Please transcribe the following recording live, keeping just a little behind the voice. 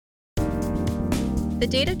The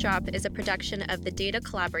Data Drop is a production of the Data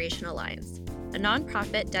Collaboration Alliance, a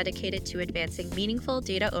nonprofit dedicated to advancing meaningful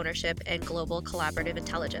data ownership and global collaborative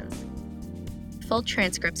intelligence. Full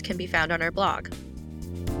transcripts can be found on our blog.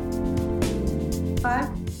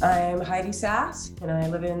 Hi, I'm Heidi Sass, and I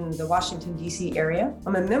live in the Washington, D.C. area.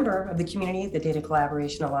 I'm a member of the community at the Data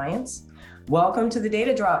Collaboration Alliance. Welcome to the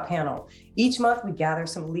Data Drop panel. Each month, we gather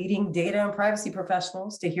some leading data and privacy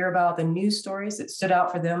professionals to hear about the news stories that stood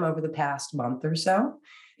out for them over the past month or so.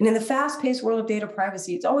 And in the fast-paced world of data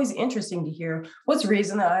privacy, it's always interesting to hear what's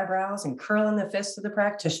raising the eyebrows and curling the fists of the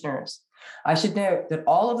practitioners. I should note that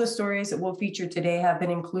all of the stories that we'll feature today have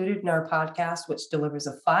been included in our podcast, which delivers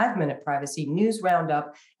a 5-minute privacy news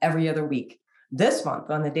roundup every other week. This month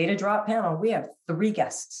on the Data Drop panel, we have 3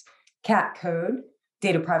 guests: Kat Code,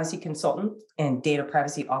 data privacy consultant and data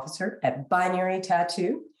privacy officer at Binary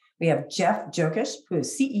Tattoo. We have Jeff Jokish, who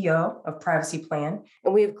is CEO of Privacy Plan.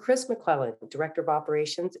 And we have Chris McClellan, Director of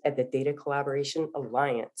Operations at the Data Collaboration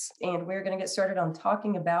Alliance. And we're going to get started on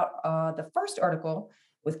talking about the first article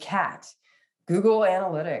with Kat. Google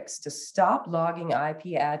Analytics to stop logging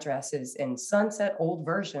IP addresses and sunset old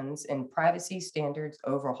versions in privacy standards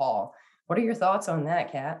overhaul. What are your thoughts on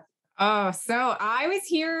that, Kat? Oh, so I was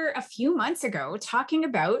here a few months ago talking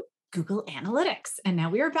about Google Analytics, and now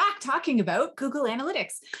we are back talking about Google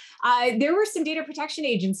Analytics. There were some data protection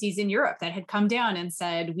agencies in Europe that had come down and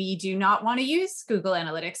said, we do not want to use Google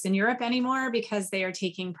Analytics in Europe anymore because they are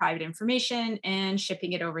taking private information and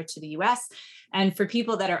shipping it over to the US. And for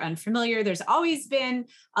people that are unfamiliar, there's always been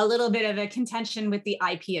a little bit of a contention with the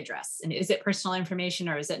IP address. And is it personal information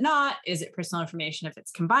or is it not? Is it personal information if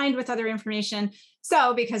it's combined with other information?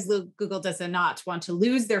 So because Google does not want to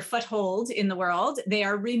lose their foothold in the world, they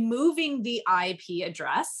are removing the IP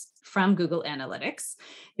address from Google Analytics.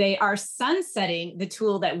 They are sunsetting the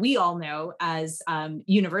tool that we all know as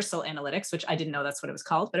Universal Analytics, which I didn't know that's what it was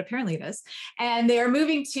called, but apparently it is. And they are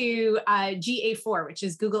moving to GA4, which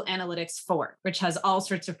is Google Analytics 4, which has all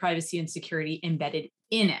sorts of privacy and security embedded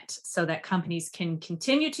in it so that companies can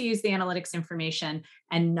continue to use the analytics information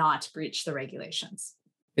and not breach the regulations.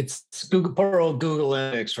 It's Google, poor old Google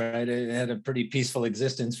Analytics, right? It had a pretty peaceful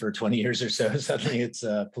existence for 20 years or so. Suddenly it's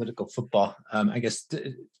political football. I guess,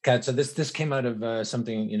 Kat, so this came out of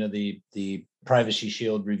something, the Privacy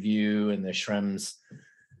Shield review and the Schrems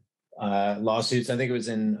lawsuits. I think it was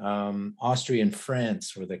in Austria and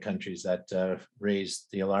France were the countries that raised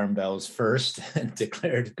the alarm bells first and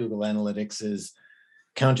declared Google Analytics as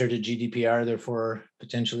counter to GDPR, therefore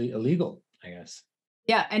potentially illegal, I guess.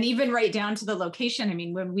 Yeah, and even right down to the location. I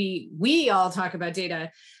mean, when we all talk about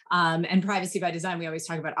data and privacy by design, we always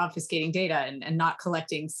talk about obfuscating data and not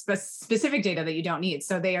collecting specific data that you don't need.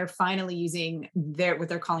 So they are finally using what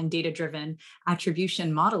they're calling data-driven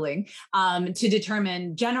attribution modeling to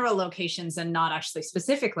determine general locations and not actually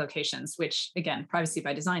specific locations, which, again, privacy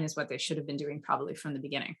by design is what they should have been doing probably from the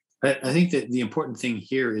beginning. I think that the important thing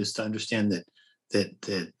here is to understand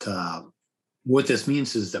that what this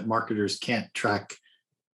means is that marketers can't track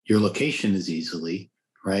your location as easily,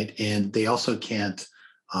 right? And they also can't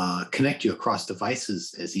connect you across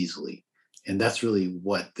devices as easily. And that's really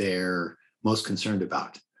what they're most concerned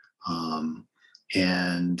about.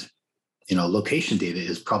 Location data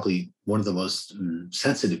is probably one of the most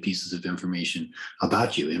sensitive pieces of information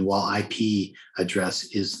about you. And while IP address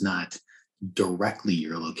is not directly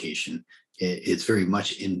your location, it's very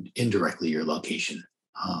much indirectly your location.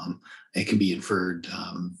 It can be inferred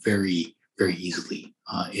very, very easily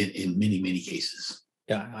in many, many cases.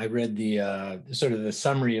 Yeah, I read the sort of the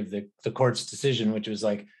summary of the court's decision, which was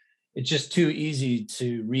like, it's just too easy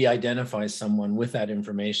to re-identify someone with that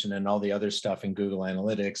information and all the other stuff in Google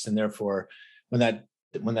Analytics. And therefore, when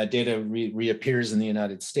that data reappears in the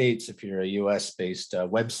United States, if you're a US-based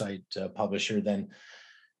website publisher, then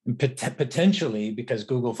potentially, because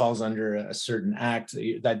Google falls under a certain act,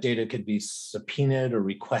 that data could be subpoenaed or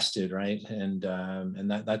requested, right? And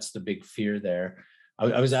that's the big fear there.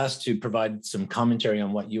 I was asked to provide some commentary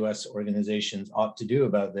on what US organizations ought to do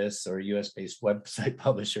about this, or US-based website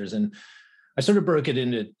publishers. And I sort of broke it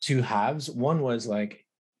into 2 halves. One was like,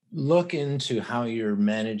 look into how you're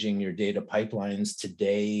managing your data pipelines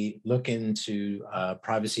today, look into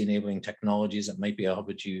privacy-enabling technologies that might be able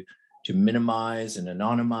to minimize and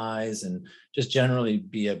anonymize and just generally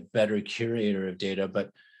be a better curator of data. But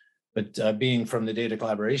being from the Data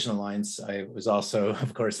Collaboration Alliance, I was also,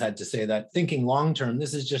 of course, had to say that thinking long-term,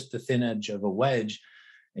 this is just the thin edge of a wedge.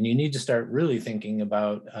 And you need to start really thinking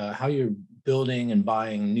about how you're building and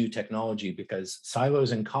buying new technology, because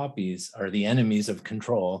silos and copies are the enemies of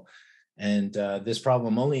control. And this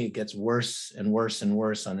problem only gets worse and worse and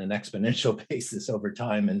worse on an exponential basis over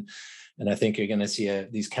time. And I think you're going to see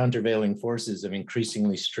these countervailing forces of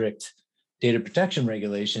increasingly strict data protection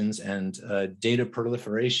regulations and data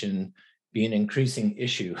proliferation be an increasing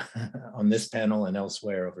issue on this panel and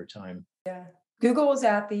elsewhere over time. Yeah. Google was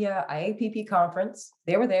at the IAPP conference.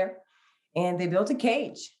 They were there and they built a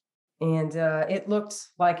cage, and it looked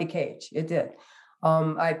like a cage. It did.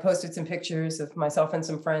 I posted some pictures of myself and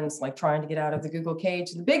some friends like trying to get out of the Google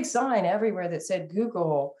cage. The big sign everywhere that said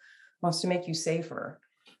Google wants to make you safer.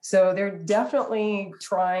 So they're definitely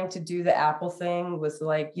trying to do the Apple thing with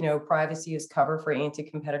like, privacy is cover for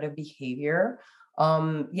anti-competitive behavior.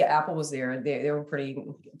 Yeah, Apple was there. They were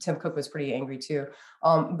Tim Cook was pretty angry too.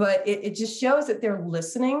 But it just shows that they're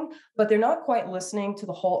listening, but they're not quite listening to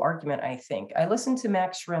the whole argument, I think. I listened to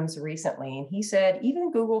Max Schrems recently, and he said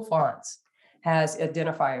even Google Fonts has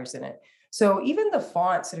identifiers in it. So even the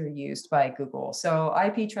fonts that are used by Google, so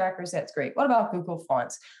IP trackers, that's great. What about Google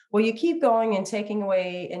Fonts? Well, you keep going and taking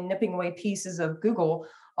away and nipping away pieces of Google,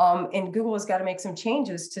 and Google has got to make some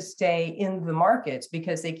changes to stay in the market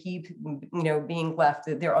because they keep, being left,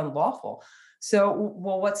 they're unlawful. So,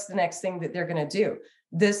 well, what's the next thing that they're going to do?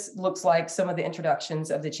 This looks like some of the introductions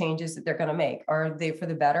of the changes that they're going to make. Are they for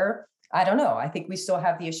the better? I don't know. I think we still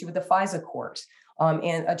have the issue with the FISA court.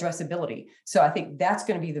 And addressability. So I think that's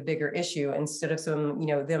going to be the bigger issue instead of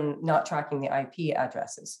them not tracking the IP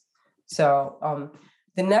addresses. So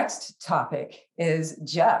the next topic is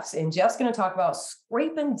Jeff's, and Jeff's going to talk about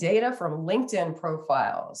scraping data from LinkedIn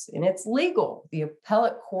profiles, and it's legal. The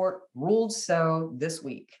appellate court ruled so this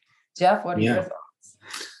week. Jeff, what are your thoughts?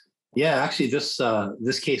 Yeah, actually,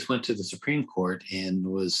 this case went to the Supreme Court and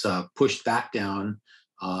was pushed back down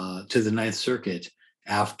to the Ninth Circuit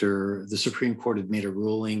after the Supreme Court had made a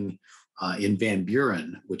ruling in Van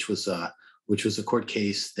Buren, which was a court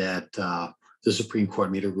case that the Supreme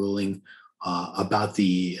Court made a ruling about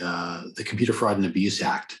the Computer Fraud and Abuse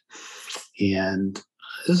Act. And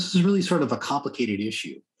this is really sort of a complicated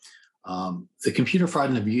issue. The Computer Fraud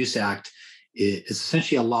and Abuse Act is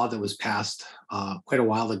essentially a law that was passed quite a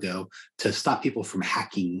while ago to stop people from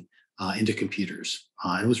hacking into computers.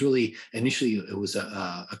 It was really, initially, it was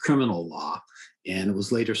a criminal law, and it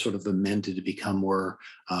was later sort of amended to become more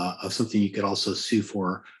of something you could also sue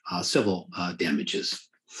for civil damages.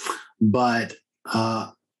 But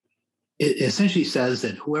it essentially says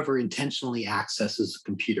that whoever intentionally accesses a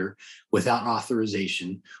computer without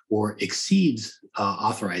authorization or exceeds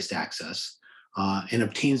authorized access and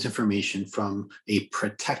obtains information from a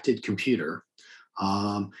protected computer,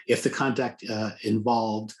 if the conduct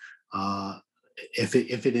involved, if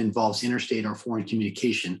it involves interstate or foreign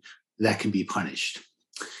communication, that can be punished.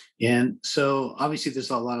 And so obviously there's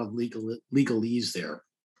a lot of legalese there.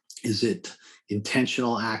 Is it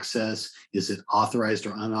intentional access? Is it authorized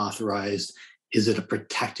or unauthorized? Is it a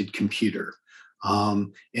protected computer?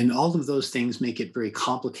 And all of those things make it very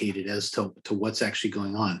complicated as to what's actually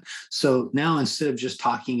going on. So now, instead of just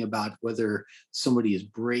talking about whether somebody is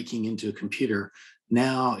breaking into a computer,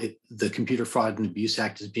 now the Computer Fraud and Abuse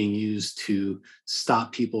Act is being used to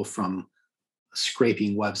stop people from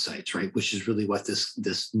scraping websites, right? Which is really what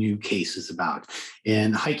this new case is about.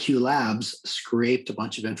 And HiQ Labs scraped a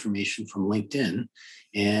bunch of information from LinkedIn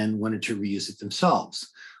and wanted to reuse it themselves.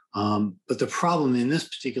 But the problem in this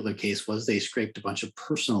particular case was they scraped a bunch of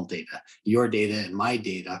personal data, your data and my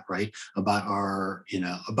data, right? About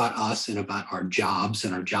about us and about our jobs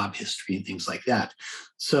and our job history and things like that.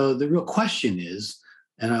 So the real question is,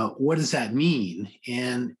 what does that mean?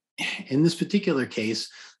 And in this particular case,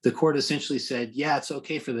 the court essentially said, yeah, it's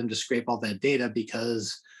okay for them to scrape all that data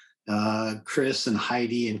because Chris and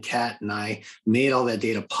Heidi and Kat and I made all that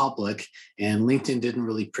data public, and LinkedIn didn't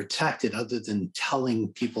really protect it other than telling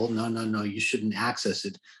people, no, you shouldn't access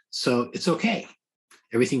it. So it's okay.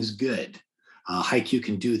 Everything's good. HiQ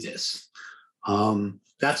can do this.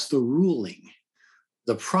 That's the ruling.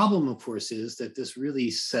 The problem, of course, is that this really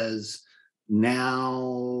says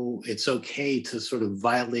now it's okay to sort of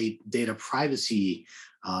violate data privacy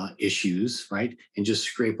issues, right? And just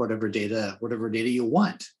scrape whatever data you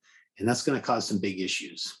want. And that's going to cause some big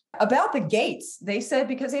issues. About the gates, they said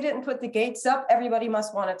because they didn't put the gates up, everybody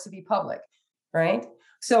must want it to be public, right?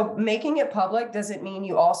 So making it public doesn't mean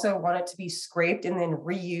you also want it to be scraped and then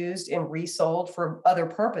reused and resold for other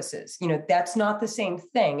purposes. That's not the same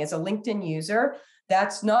thing. As a LinkedIn user,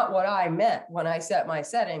 that's not what I meant when I set my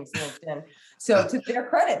settings, LinkedIn. So to their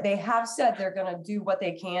credit, they have said they're going to do what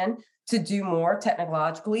they can to do more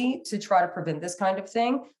technologically to try to prevent this kind of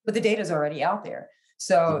thing, but the data is already out there.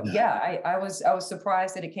 So yeah, I was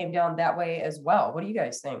surprised that it came down that way as well. What do you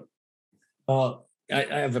guys think? Well, I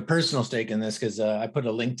have a personal stake in this because I put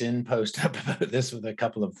a LinkedIn post up about this with a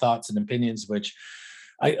couple of thoughts and opinions, which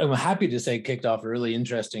I'm happy to say kicked off a really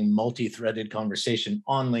interesting multi-threaded conversation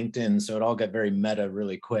on LinkedIn. So it all got very meta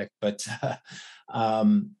really quick. But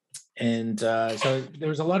so there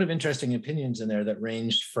was a lot of interesting opinions in there that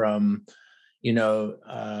ranged from,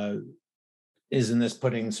 isn't this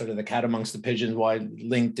putting sort of the cat amongst the pigeons? Why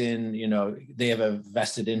LinkedIn, they have a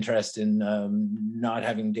vested interest in not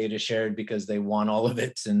having data shared because they want all of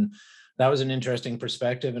it. And that was an interesting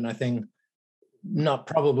perspective. And I think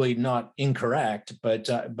probably not incorrect, but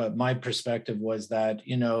my perspective was that,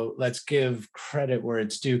 let's give credit where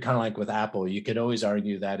it's due, kind of like with Apple. You could always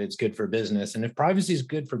argue that it's good for business. And if privacy is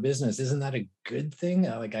good for business, isn't that a good thing?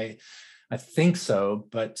 I think so.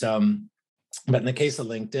 But in the case of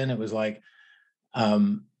LinkedIn, it was like,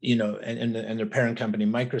 and their parent company,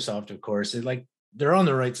 Microsoft, of course, they're on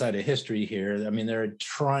the right side of history here. I mean, they're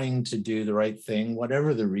trying to do the right thing,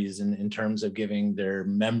 whatever the reason, in terms of giving their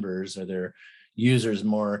members or their users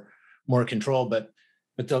more control. But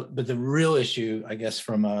the real issue, I guess,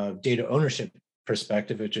 from a data ownership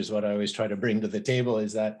perspective, which is what I always try to bring to the table,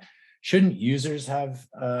 is that shouldn't users have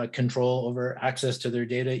control over access to their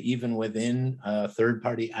data, even within a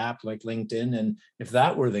third-party app like LinkedIn? And if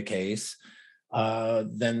that were the case,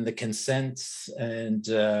 then the consents and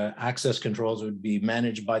access controls would be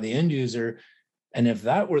managed by the end user. And if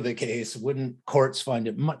that were the case, wouldn't courts find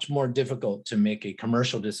it much more difficult to make a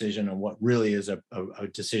commercial decision on what really is a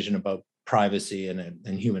decision about privacy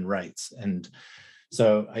and human rights? And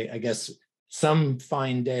so I guess some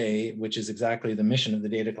fine day, which is exactly the mission of the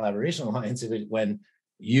Data Collaboration Alliance, when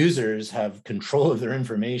users have control of their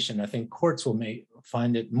information, I think courts will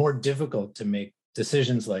find it more difficult to make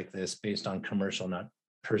decisions like this based on commercial, not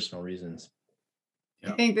personal reasons.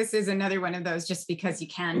 I think this is another one of those, just because you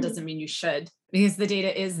can doesn't mean you should, because the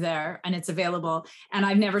data is there and it's available. And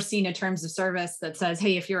I've never seen a terms of service that says,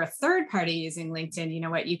 hey, if you're a third party using LinkedIn, you know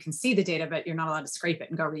what, you can see the data, but you're not allowed to scrape it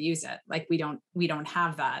and go reuse it. Like we don't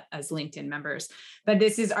have that as LinkedIn members. But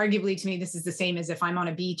this is arguably, to me, this is the same as if I'm on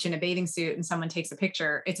a beach in a bathing suit and someone takes a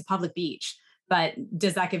picture. It's a public beach, but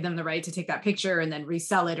does that give them the right to take that picture and then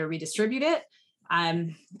resell it or redistribute it?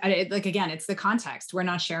 Again, it's the context. We're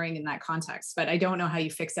not sharing in that context, but I don't know how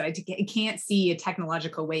you fix it. I can't see a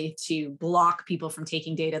technological way to block people from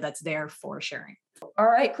taking data that's there for sharing. All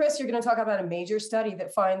right, Chris, you're going to talk about a major study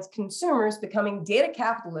that finds consumers becoming data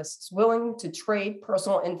capitalists willing to trade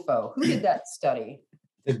personal info. Who did that study?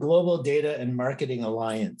 The Global Data and Marketing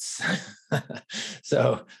Alliance.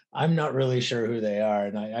 So I'm not really sure who they are.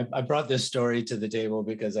 And I brought this story to the table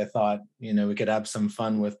because I thought, we could have some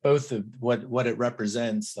fun with both of what it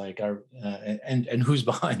represents, like and who's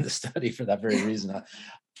behind the study for that very reason.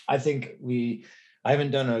 I think I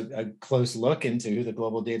haven't done a close look into who the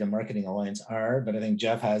Global Data Marketing Alliance are, but I think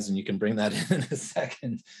Jeff has, and you can bring that in a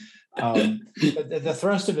second. But the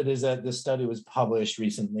thrust of it is that this study was published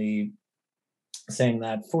recently, saying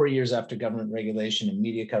that 4 years after government regulation and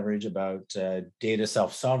media coverage about data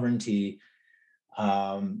self-sovereignty,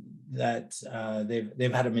 that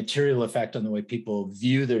they've had a material effect on the way people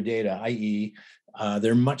view their data, i.e.,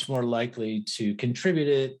 they're much more likely to contribute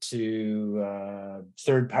it to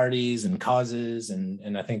third parties and causes.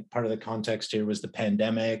 And I think part of the context here was the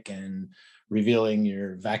pandemic and revealing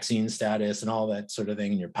your vaccine status and all that sort of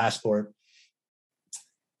thing in your passport.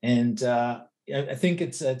 And I think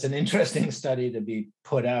it's an interesting study to be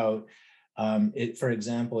put out. For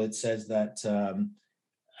example, it says that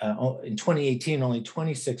in 2018, only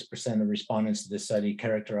 26% of respondents to this study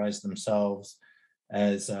characterized themselves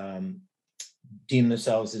as deemed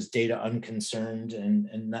themselves as data unconcerned,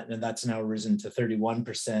 and that's now risen to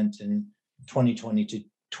 31% in 2020 to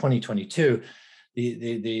 2022.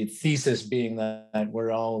 The thesis being that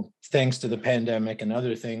we're all, thanks to the pandemic and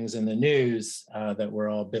other things in the news, that we're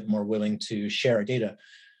all a bit more willing to share our data.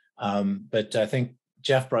 But I think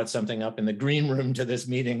Jeff brought something up in the green room to this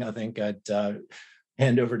meeting. I think I'd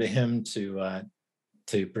hand over to him to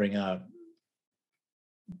bring up.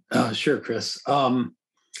 Sure, Chris.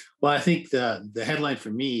 Well, I think the headline for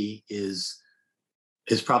me is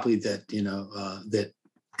probably that that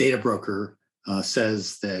data broker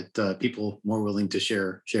says that people more willing to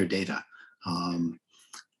share data.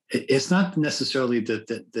 It's not necessarily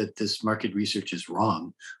that this market research is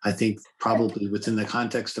wrong. I think probably within the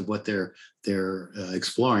context of what they're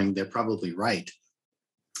exploring, they're probably right,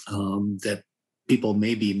 that people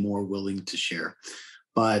may be more willing to share.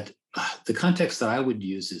 But the context that I would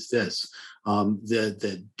use is this: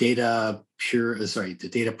 the data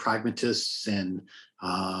pragmatists and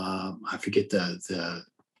I forget the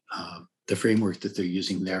the framework that they're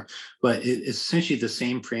using there. But it's essentially the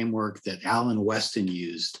same framework that Alan Weston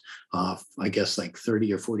used, I guess like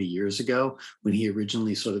 30 or 40 years ago, when he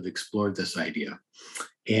originally sort of explored this idea.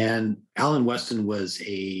 And Alan Weston was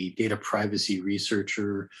a data privacy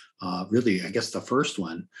researcher, really, I guess the first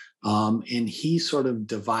one. And he sort of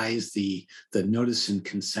devised the notice and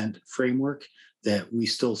consent framework that we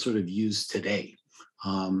still sort of use today.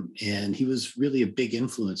 And he was really a big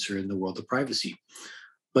influencer in the world of privacy.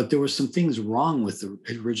 But there were some things wrong with the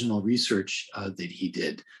original research that he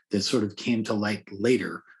did that sort of came to light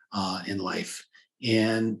later in life.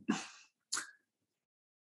 And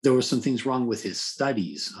there were some things wrong with his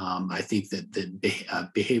studies. I think that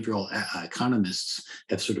behavioral economists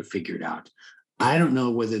have sort of figured out. I don't know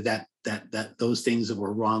whether that those things that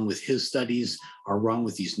were wrong with his studies are wrong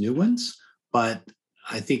with these new ones, but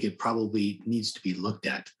I think it probably needs to be looked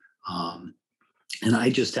at. And I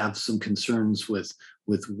just have some concerns with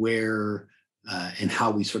where and how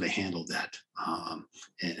we sort of handle that,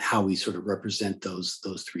 and how we sort of represent those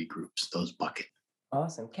three groups, those buckets.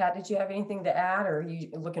 Awesome. Kat, did you have anything to add, or are you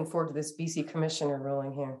looking forward to this BC commissioner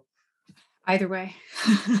ruling here? Either way.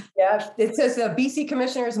 Yeah, it says the BC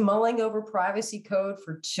commissioner is mulling over privacy code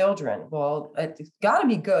for children. Well, it's got to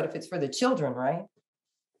be good if it's for the children, right?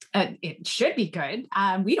 It should be good.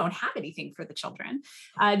 We don't have anything for the children.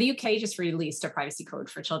 The UK just released a privacy code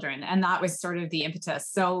for children, and that was sort of the impetus.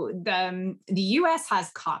 So the US has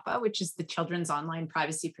COPPA, which is the Children's Online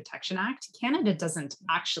Privacy Protection Act. Canada doesn't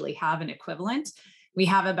actually have an equivalent. We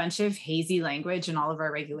have a bunch of hazy language in all of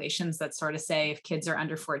our regulations that sort of say if kids are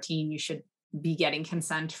under 14, you should be getting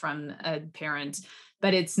consent from a parent,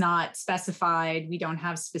 but it's not specified. We don't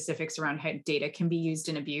have specifics around how data can be used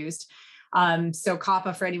and abused. So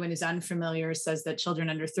COPPA, for anyone who's unfamiliar, says that children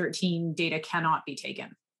under 13 data cannot be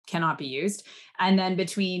taken, cannot be used. And then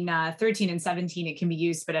between 13 and 17, it can be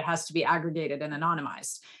used, but it has to be aggregated and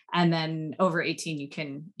anonymized. And then over 18, you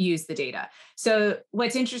can use the data. So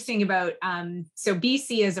what's interesting about, so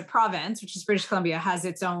BC as a province, which is British Columbia, has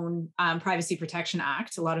its own Privacy Protection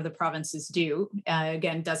Act. A lot of the provinces do,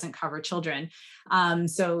 again, doesn't cover children.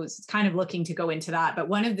 So it's kind of looking to go into that. But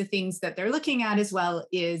one of the things that they're looking at as well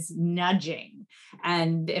is nudging.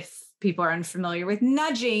 And if people are unfamiliar with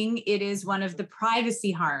nudging, it is one of the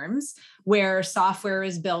privacy harms where software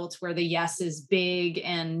is built where the yes is big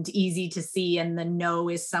and easy to see and the no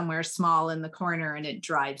is somewhere small in the corner, and it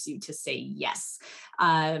drives you to say yes.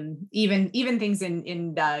 Even things in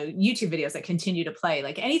YouTube videos that continue to play,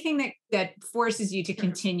 like anything that forces you to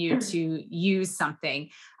continue to use something.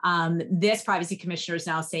 This privacy commissioner is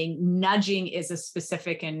now saying nudging is a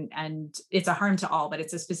specific and it's a harm to all, but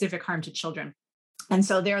it's a specific harm to children. And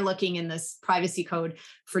so they're looking in this privacy code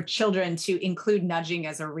for children to include nudging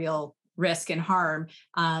as a real risk and harm.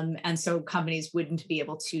 And so companies wouldn't be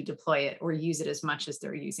able to deploy it or use it as much as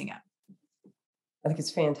they're using it. I think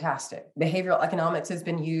it's fantastic. Behavioral economics has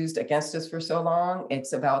been used against us for so long.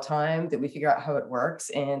 It's about time that we figure out how it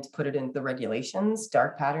works and put it in the regulations.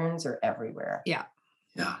 Dark patterns are everywhere. Yeah.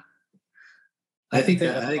 Yeah. I think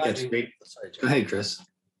that's great. Sorry, Go ahead, Chris.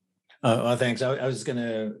 Well, thanks. I was going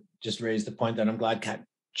to just raise the point that I'm glad Kat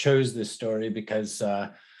chose this story because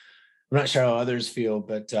I'm not sure how others feel,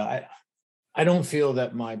 but I don't feel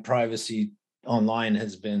that my privacy online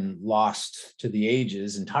has been lost to the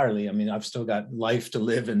ages entirely. I mean, I've still got life to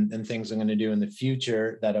live and things I'm going to do in the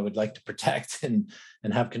future that I would like to protect and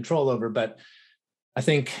have control over. But I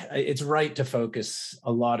think it's right to focus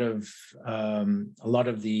a lot of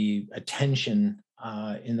the attention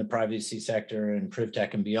in the privacy sector and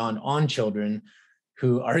PrivTech and beyond on children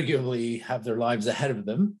who arguably have their lives ahead of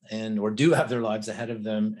them or do have their lives ahead of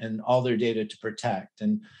them and all their data to protect.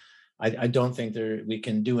 And I don't think we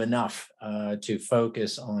can do enough to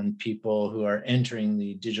focus on people who are entering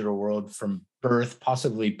the digital world from birth,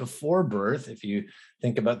 possibly before birth, if you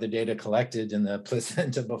think about the data collected in the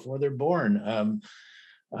placenta before they're born.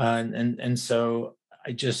 And so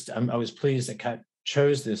I was pleased that Kat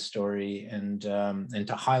chose this story and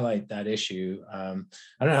to highlight that issue. I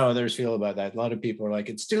don't know how others feel about that. A lot of people are like,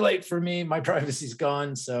 it's too late for me. My privacy's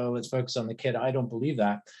gone. So let's focus on the kid. I don't believe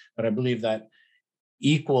that, but I believe that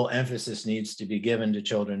equal emphasis needs to be given to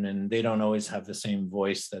children, and they don't always have the same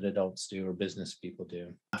voice that adults do or business people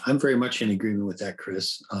do. I'm very much in agreement with that,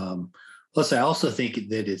 Chris. Plus, I also think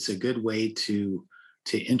that it's a good way to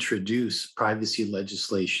introduce privacy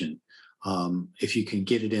legislation. If you can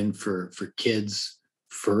get it in for kids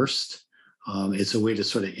first, it's a way to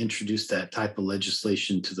sort of introduce that type of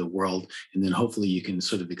legislation to the world, and then hopefully you can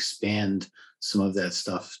sort of expand some of that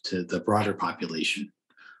stuff to the broader population.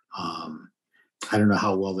 I don't know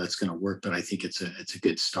how well that's going to work, but I think it's a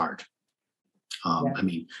good start. Yeah. I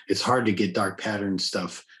mean, it's hard to get dark pattern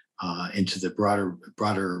stuff into the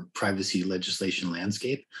broader privacy legislation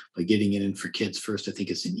landscape. But getting it in for kids first, I think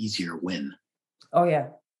it's an easier win. Oh yeah.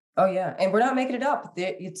 Oh yeah. And we're not making it up.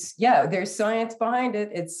 It's yeah, there's science behind it.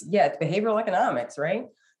 It's behavioral economics, right?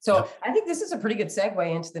 So Yep. I think this is a pretty good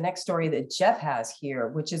segue into the next story that Jeff has here,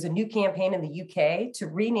 which is a new campaign in the UK to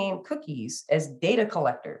rename cookies as data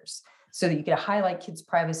collectors so that you can highlight kids'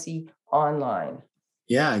 privacy online.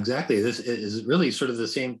 Yeah, exactly. This is really sort of the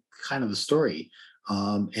same kind of a story.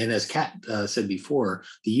 And as Kat said before,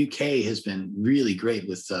 the UK has been really great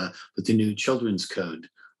with the new children's code.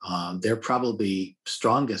 They're probably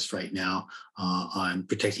strongest right now on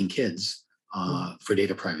protecting kids for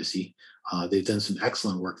data privacy. They've done some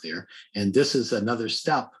excellent work there, and this is another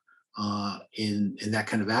step in that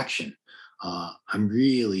kind of action. I'm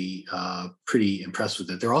really pretty impressed with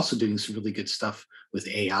it. They're also doing some really good stuff with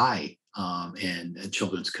AI and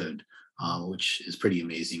children's code, which is pretty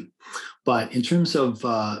amazing. But in terms of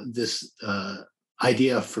this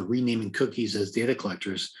idea for renaming cookies as data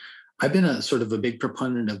collectors, I've been a sort of a big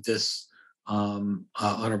proponent of this on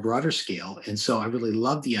a broader scale. And so I really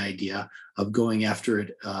love the idea of going after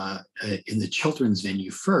it in the children's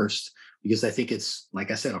venue first, because I think it's, like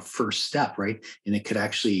I said, a first step, right? And it could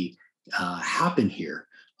actually happen here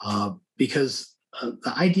because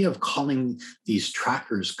the idea of calling these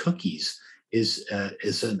trackers cookies is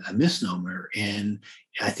a misnomer. And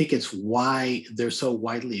I think it's why they're so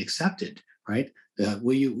widely accepted, right?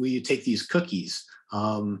 Will you take these cookies?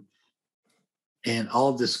 And all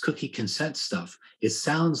of this cookie consent stuff, it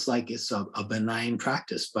sounds like it's a benign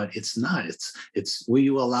practice, but it's not. It's will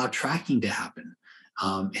you allow tracking to happen?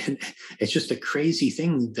 And it's just a crazy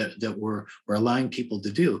thing that we're allowing people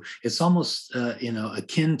to do. It's almost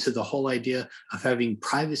akin to the whole idea of having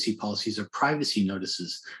privacy policies or privacy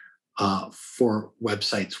notices for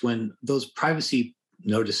websites, when those privacy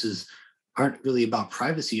notices aren't really about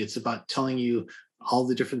privacy. It's about telling you all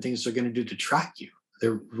the different things they're going to do to track you.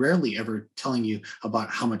 They're rarely ever telling you about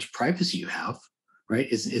how much privacy you have, right?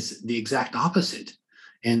 It's the exact opposite.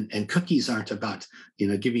 And cookies aren't about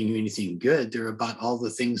giving you anything good. They're about all the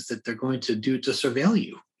things that they're going to do to surveil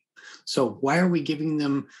you. So why are we giving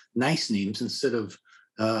them nice names instead of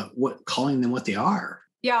calling them what they are?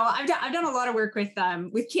 Yeah, well, I've done a lot of work with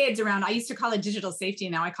kids around. I used to call it digital safety,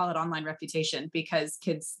 and now I call it online reputation, because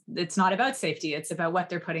kids, it's not about safety. It's about what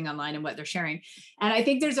they're putting online and what they're sharing. And I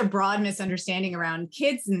think there's a broad misunderstanding around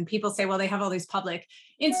kids, and people say, well, they have all these public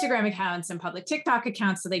Instagram accounts and public TikTok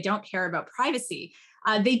accounts, so they don't care about privacy.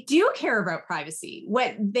 They do care about privacy.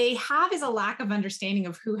 What they have is a lack of understanding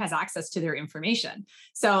of who has access to their information.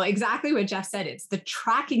 So exactly what Jeff said, it's the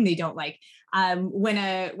tracking they don't like. When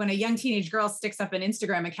a young teenage girl sticks up an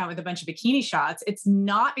Instagram account with a bunch of bikini shots, it's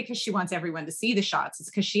not because she wants everyone to see the shots. It's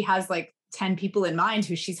because she has like 10 people in mind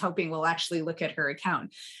who she's hoping will actually look at her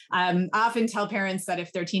account. I often tell parents that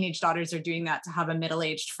if their teenage daughters are doing that, to have a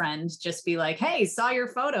middle-aged friend just be like, hey, saw your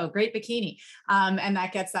photo, great bikini. And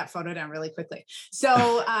that gets that photo down really quickly.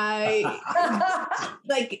 So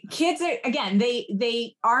like kids are, again,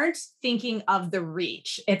 they aren't thinking of the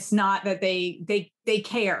reach. It's not that they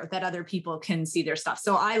care that other people can see their stuff.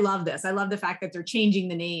 So I love this. I love the fact that they're changing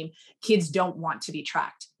the name. Kids don't want to be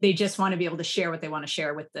tracked. They just want to be able to share what they want to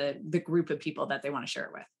share with the group of people that they want to share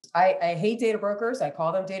it with. I hate data brokers. I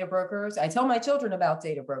call them data brokers. I tell my children about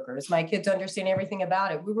data brokers. My kids understand everything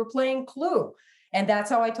about it. We were playing Clue. And that's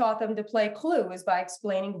how I taught them to play Clue, is by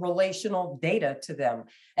explaining relational data to them.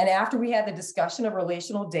 And after we had the discussion of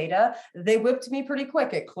relational data, they whipped me pretty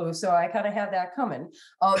quick at Clue. So I kind of had that coming.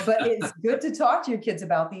 But it's good to talk to your kids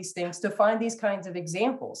about these things, to find these kinds of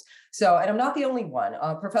examples. So, and I'm not the only one.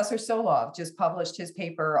 Professor Solov just published his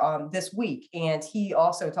paper this week, and he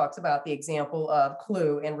also talks about the example of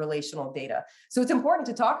Clue and relational data. So it's important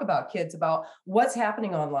to talk about kids about what's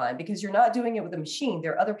happening online, because you're not doing it with a machine.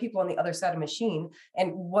 There are other people on the other side of the machine.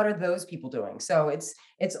 And what are those people doing? So it's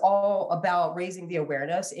all about raising the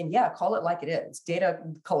awareness, and call it like it is. Data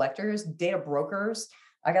collectors, data brokers.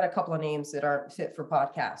 I got a couple of names that aren't fit for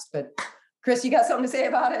podcast, but Chris, you got something to say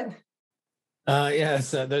about it? Yes,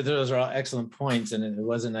 those are all excellent points. And it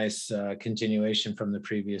was a nice continuation from the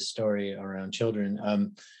previous story around children.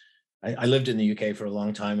 I lived in the UK for a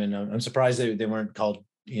long time, and I'm surprised they weren't called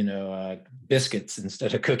biscuits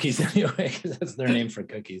instead of cookies anyway, because that's their name for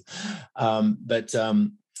cookies. But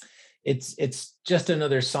it's just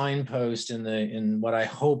another signpost in what I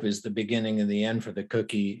hope is the beginning and the end for the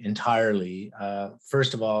cookie entirely.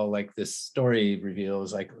 First of all, like this story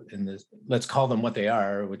reveals, like let's call them what they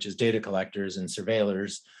are, which is data collectors and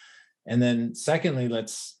surveillors. And then secondly,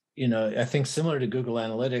 let's I think similar to Google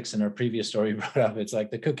Analytics in our previous story we brought up, it's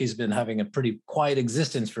like the cookie's been having a pretty quiet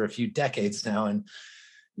existence for a few decades now, and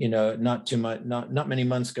not too much, not many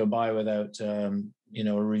months go by without a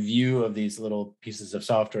review of these little pieces of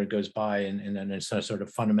software goes by, and then it's a sort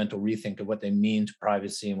of fundamental rethink of what they mean to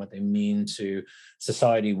privacy and what they mean to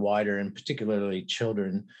society wider, and particularly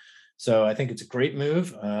children. So I think it's a great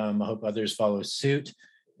move. I hope others follow suit.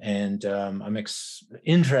 And I'm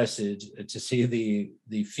interested to see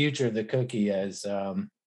the future of the cookie as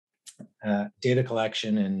data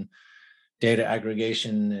collection and data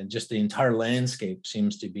aggregation, and just the entire landscape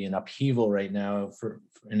seems to be in upheaval right now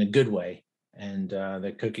in a good way. And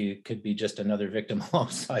the cookie could be just another victim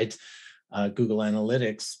alongside Google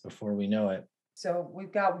Analytics before we know it. So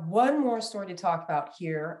we've got one more story to talk about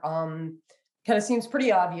here. Kind of seems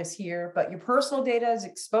pretty obvious here, but your personal data is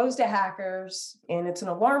exposed to hackers, and it's an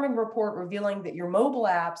alarming report revealing that your mobile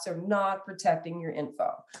apps are not protecting your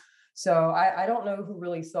info. So I don't know who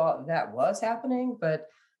really thought that was happening, but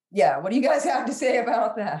yeah, what do you guys have to say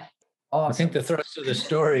about that? Awesome. I think the thrust of the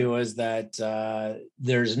story was that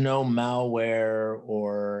there's no malware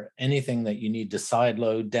or anything that you need to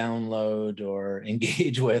sideload, download, or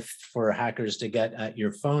engage with for hackers to get at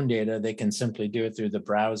your phone data. They can simply do it through the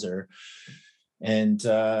browser. And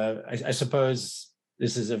I suppose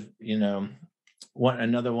this is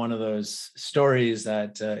another one of those stories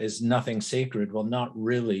that is nothing sacred. Well, not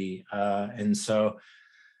really, and so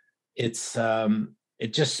it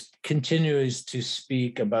just continues to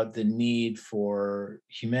speak about the need for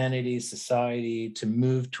humanity, society to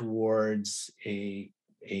move towards an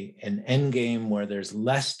end game where there's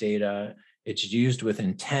less data. It's used with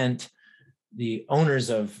intent. The owners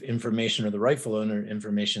of information, or the rightful owner of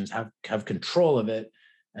information, have control of it,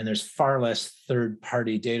 and there's far less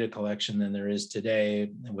third-party data collection than there is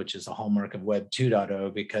today, which is a hallmark of Web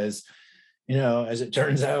 2.0, because as it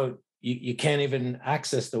turns out, you can't even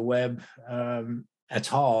access the web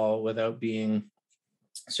at all without being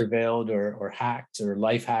surveilled or hacked or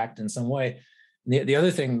life hacked in some way. The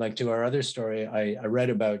other thing, like to our other story I read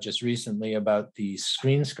about just recently about the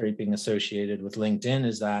screen scraping associated with LinkedIn,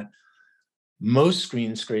 is that most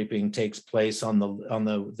screen scraping takes place on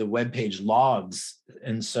the web page logs,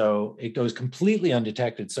 and so it goes completely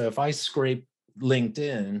undetected. So if I scrape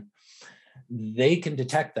LinkedIn, they can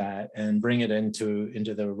detect that and bring it into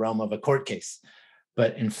the realm of a court case.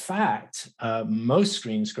 But in fact, most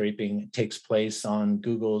screen scraping takes place on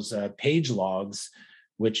Google's page logs,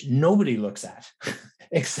 which nobody looks at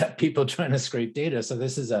except people trying to scrape data. So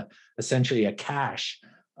this is essentially a cache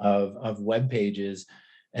of web pages.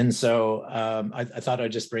 And so I thought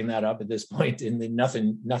I'd just bring that up at this point in the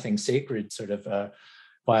nothing sacred sort of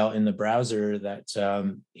file in the browser, that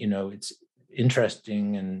it's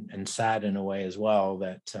interesting and sad in a way as well,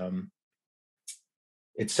 that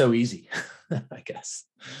it's so easy. I guess.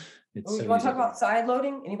 You want to talk about side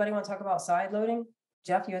loading? Anybody want to talk about side loading?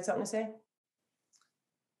 Jeff, you had something to say?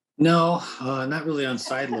 No, not really on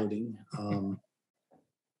side loading. I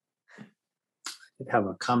have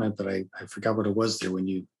a comment, but I forgot what it was there when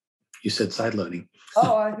you said side loading.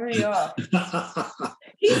 Oh, here you are.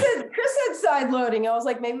 Chris said side loading. I was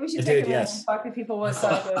like, maybe we should take a minute and talk to people what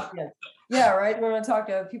side loading is. Yeah, right. We're going to talk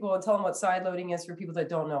to people and tell them what side loading is for people that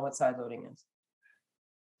don't know what side loading is.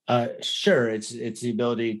 Sure. It's the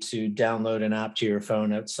ability to download an app to your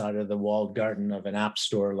phone outside of the walled garden of an app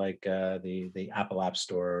store, like the Apple App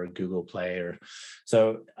Store or Google Play, or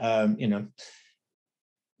so.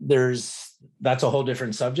 That's a whole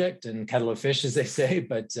different subject and kettle of fish, as they say.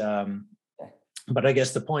 But I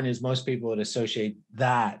guess the point is, most people would associate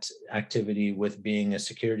that activity with being a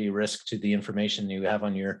security risk to the information you have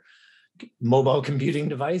on your mobile computing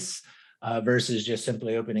device. Versus just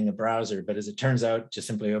simply opening a browser. But as it turns out, just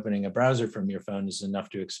simply opening a browser from your phone is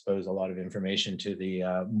enough to expose a lot of information to the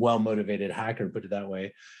well-motivated hacker, put it that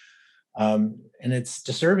way. And it's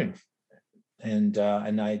disturbing. And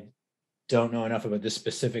I don't know enough about this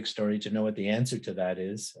specific story to know what the answer to that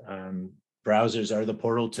is. Browsers are the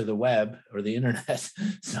portal to the web or the internet.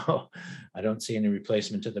 So I don't see any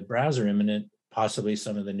replacement to the browser imminent. Possibly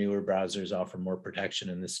some of the newer browsers offer more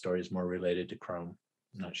protection, and this story is more related to Chrome.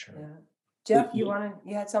 I'm not sure. Yeah. Jeff, you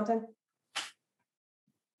had something?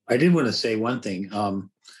 I did want to say one thing.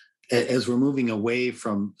 As we're moving away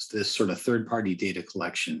from this sort of third-party data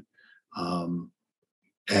collection,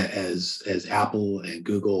 as Apple and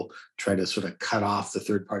Google try to sort of cut off the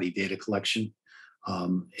third-party data collection,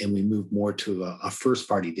 and we move more to a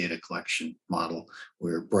first-party data collection model,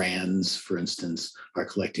 where brands, for instance, are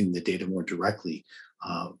collecting the data more directly.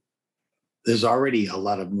 There's already a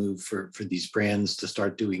lot of move for these brands to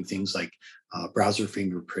start doing things like browser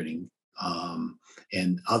fingerprinting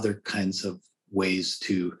and other kinds of ways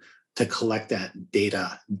to collect that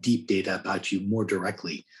data, deep data about you more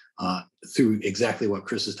directly through exactly what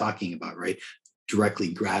Chris is talking about, right?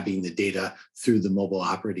 Directly grabbing the data through the mobile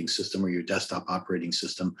operating system or your desktop operating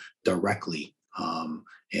system directly,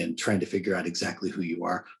 and trying to figure out exactly who you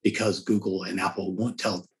are, because Google and Apple won't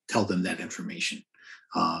tell them that information.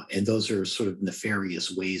 And those are sort of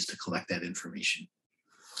nefarious ways to collect that information.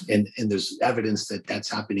 And there's evidence that that's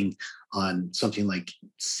happening on something like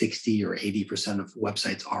 60 or 80% of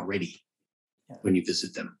websites already when you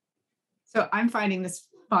visit them. So I'm finding this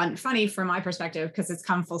funny from my perspective, because it's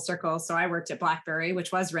come full circle. So I worked at BlackBerry,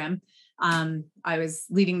 which was RIM. I was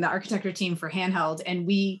leading the architecture team for handheld, and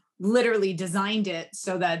we literally designed it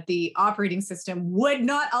so that the operating system would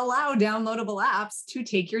not allow downloadable apps to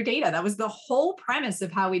take your data. That was the whole premise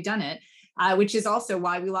of how we done it. Which is also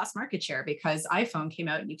why we lost market share, because iPhone came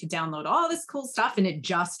out and you could download all this cool stuff and it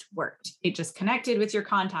just worked. It just connected with your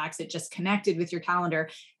contacts. It just connected with your calendar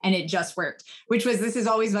and it just worked, this is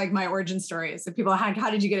always like my origin story. So people, how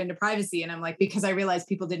did you get into privacy? And I'm like, because I realized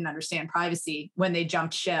people didn't understand privacy when they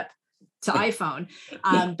jumped ship to iPhone.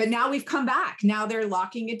 But now we've come back. Now they're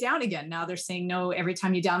locking it down again. Now they're saying, no, every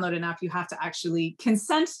time you download an app, you have to actually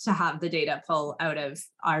consent to have the data pull out of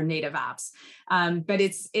our native apps. But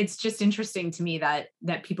it's just interesting to me that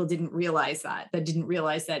people didn't realize that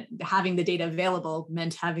having the data available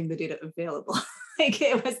meant having the data available. Like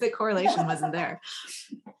the correlation wasn't there.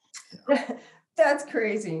 That's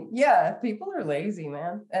crazy. Yeah, people are lazy,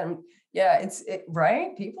 man. And yeah,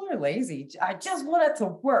 right? People are lazy. I just want it to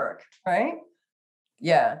work, right?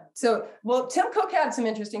 Yeah. So, well, Tim Cook had some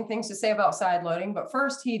interesting things to say about side loading, but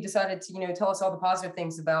first he decided to, tell us all the positive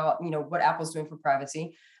things about, what Apple's doing for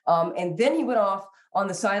privacy. And then he went off on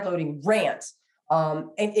the side loading rant. And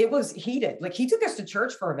it was heated. Like, he took us to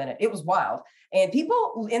church for a minute. It was wild. And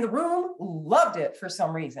people in the room loved it for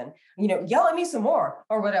some reason, yell at me some more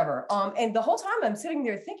or whatever. And the whole time I'm sitting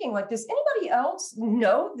there thinking, like, does anybody else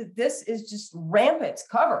know that this is just rampant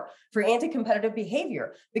cover for anti-competitive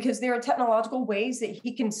behavior? Because there are technological ways that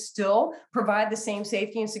he can still provide the same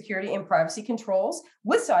safety and security and privacy controls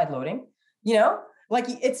with side loading, Like,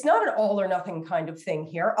 it's not an all or nothing kind of thing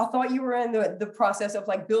here. I thought you were in the process of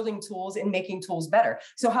like building tools and making tools better.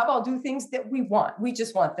 So how about do things that we want? We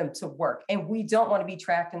just want them to work, and we don't want to be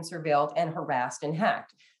tracked and surveilled and harassed and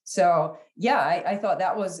hacked. So yeah, I thought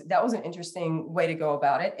that was an interesting way to go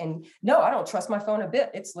about it. And no, I don't trust my phone a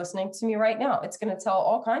bit. It's listening to me right now. It's going to tell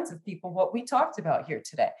all kinds of people what we talked about here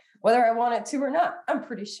today, whether I want it to or not. I'm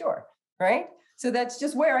pretty sure, right? So that's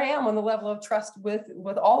just where I am on the level of trust with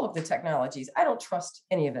all of the technologies. I don't trust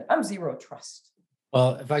any of it. I'm zero trust.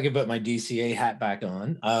 Well, if I could put my DCA hat back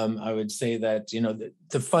on, I would say that,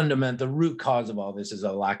 the root cause of all this is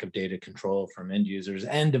a lack of data control from end users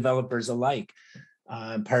and developers alike,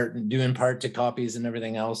 due in part to copies and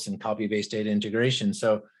everything else and copy-based data integration.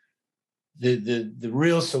 So the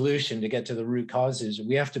real solution to get to the root cause is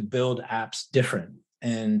we have to build apps different.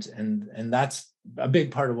 And that's a big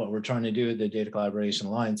part of what we're trying to do with the Data Collaboration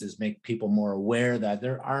Alliance, is make people more aware that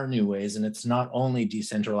there are new ways, and it's not only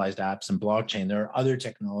decentralized apps and blockchain. There are other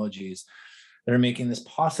technologies that are making this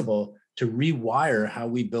possible to rewire how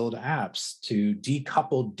we build apps, to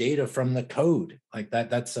decouple data from the code. Like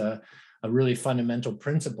that's a really fundamental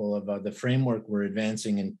principle of the framework we're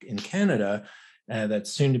advancing in Canada, that's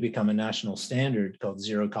soon to become a national standard called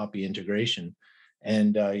zero copy integration.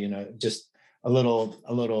 And just a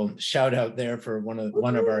little shout out there for one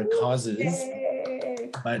of our causes.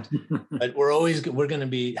 Yay. But we're going to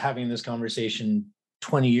be having this conversation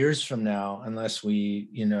 20 years from now, unless we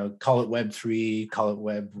call it Web3, call it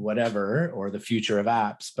Web whatever, or the future of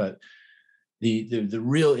apps. But the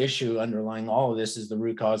real issue underlying all of this is the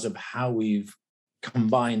root cause of how we've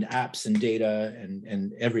combined apps and data,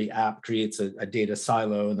 and every app creates a data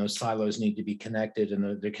silo, and those silos need to be connected,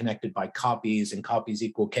 and they're connected by copies, and copies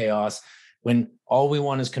equal chaos, when all we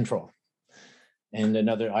want is control. And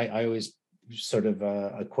I always sort of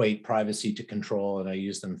equate privacy to control, and I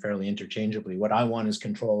use them fairly interchangeably. What I want is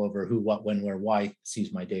control over who, what, when, where, why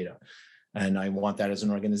sees my data. And I want that as an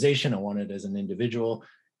organization. I want it as an individual.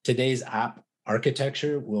 Today's app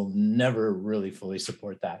architecture will never really fully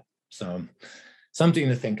support that. So something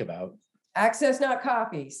to think about. Access, not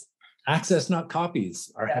copies. Access, not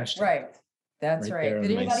copies. That's hashtag. Right. That's right.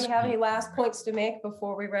 Did anybody have any last points to make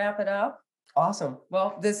before we wrap it up? Awesome.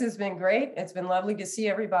 Well, this has been great. It's been lovely to see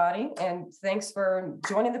everybody. And thanks for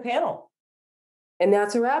joining the panel. And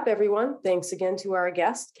that's a wrap, everyone. Thanks again to our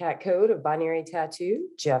guests, Kat Code of Binary Tattoo,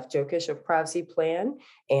 Jeff Jokish of Privacy Plan,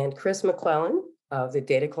 and Chris McClellan of the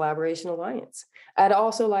Data Collaboration Alliance. I'd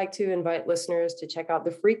also like to invite listeners to check out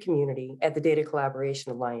the free community at the Data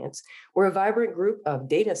Collaboration Alliance. We're a vibrant group of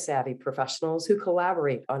data-savvy professionals who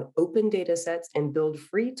collaborate on open data sets and build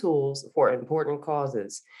free tools for important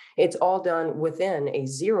causes. It's all done within a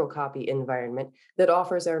zero-copy environment that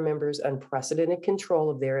offers our members unprecedented control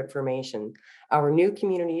of their information. Our new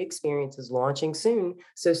community experience is launching soon,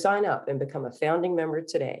 so sign up and become a founding member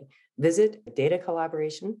today. Visit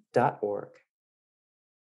datacollaboration.org.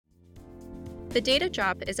 The Data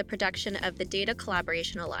Drop is a production of the Data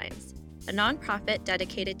Collaboration Alliance, a nonprofit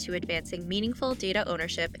dedicated to advancing meaningful data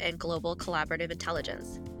ownership and global collaborative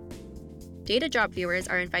intelligence. Data Drop viewers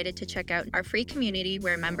are invited to check out our free community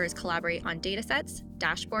where members collaborate on datasets,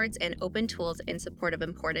 dashboards, and open tools in support of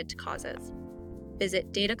important causes.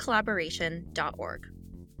 Visit datacollaboration.org.